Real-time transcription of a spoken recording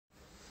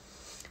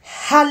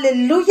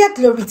Hallelujah,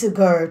 glory to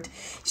God.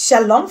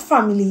 Shalom,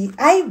 family.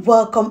 I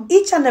welcome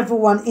each and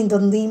everyone in the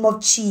name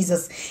of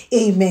Jesus.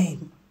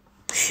 Amen.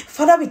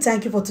 Father, we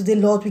thank you for today,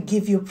 Lord. We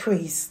give you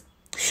praise.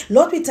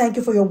 Lord, we thank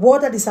you for your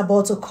word that is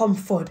about to come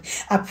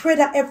forth. I pray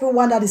that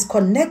everyone that is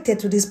connected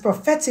to this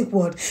prophetic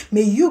word,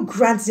 may you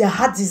grant their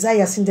heart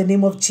desires in the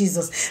name of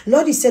Jesus.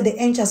 Lord, you said the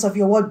entrance of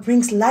your word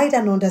brings light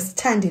and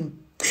understanding.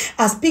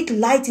 I speak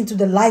light into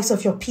the lives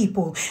of your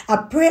people. I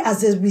pray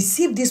as they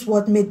receive this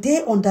word, may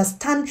they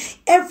understand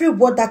every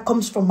word that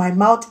comes from my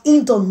mouth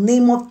in the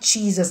name of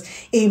Jesus.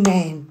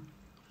 Amen.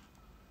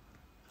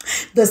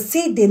 They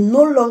say they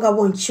no longer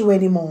want you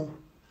anymore.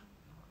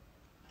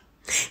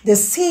 They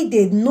say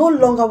they no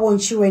longer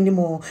want you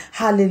anymore.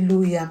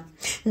 Hallelujah.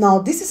 Now,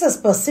 this is a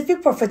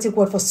specific prophetic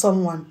word for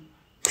someone.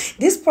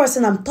 This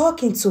person I'm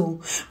talking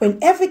to, when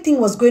everything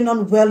was going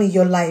on well in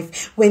your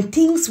life, when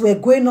things were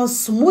going on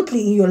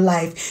smoothly in your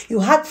life, you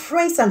had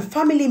friends and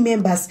family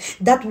members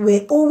that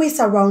were always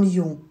around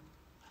you.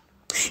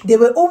 They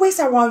were always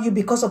around you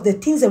because of the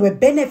things that were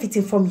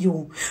benefiting from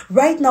you.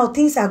 Right now,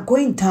 things are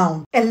going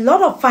down. A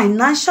lot of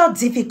financial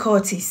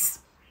difficulties.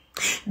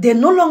 They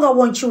no longer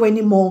want you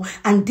anymore,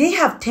 and they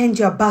have turned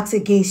their backs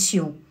against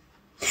you.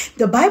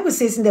 The Bible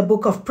says in the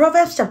book of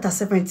Proverbs chapter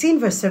 17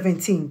 verse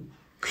 17,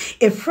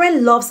 a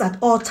friend loves at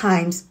all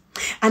times,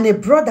 and a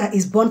brother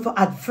is born for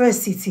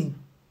adversity.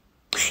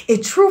 A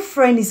true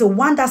friend is the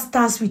one that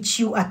stands with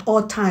you at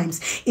all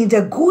times, in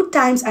the good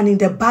times and in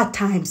the bad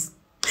times.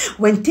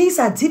 When things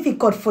are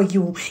difficult for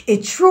you,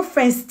 a true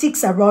friend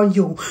sticks around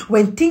you.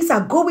 When things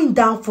are going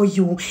down for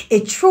you,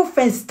 a true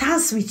friend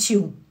stands with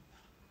you.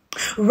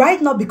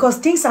 Right now, because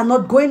things are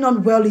not going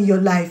on well in your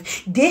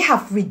life, they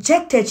have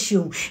rejected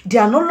you. They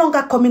are no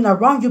longer coming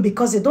around you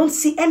because they don't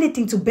see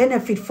anything to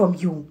benefit from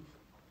you.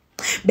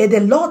 But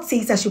the Lord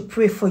says I should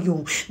pray for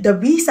you.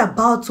 There is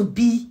about to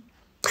be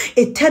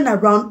a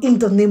turnaround in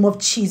the name of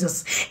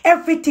Jesus.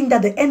 Everything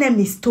that the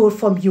enemy stole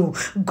from you,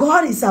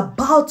 God is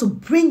about to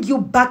bring you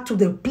back to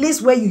the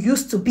place where you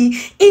used to be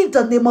in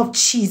the name of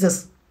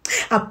Jesus.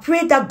 I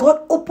pray that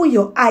God open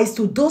your eyes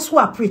to those who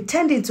are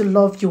pretending to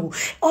love you.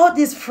 All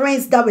these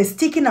friends that were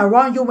sticking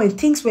around you when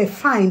things were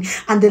fine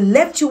and they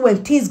left you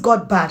when things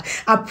got bad.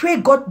 I pray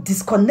God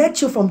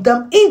disconnect you from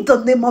them in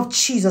the name of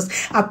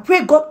Jesus. I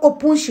pray God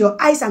opens your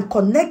eyes and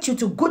connect you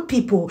to good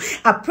people.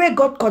 I pray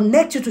God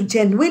connect you to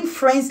genuine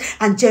friends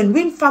and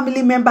genuine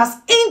family members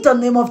in the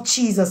name of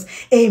Jesus.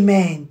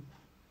 Amen.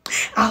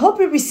 I hope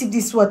you receive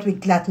this word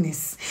with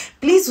gladness.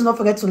 Please do not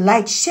forget to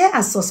like, share,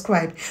 and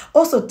subscribe.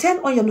 Also, turn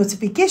on your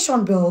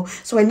notification bell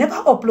so whenever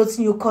I upload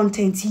new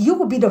content, you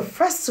will be the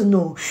first to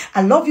know.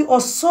 I love you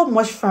all so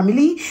much,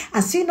 family,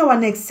 and see you in our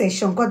next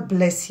session. God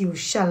bless you.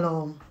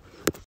 Shalom.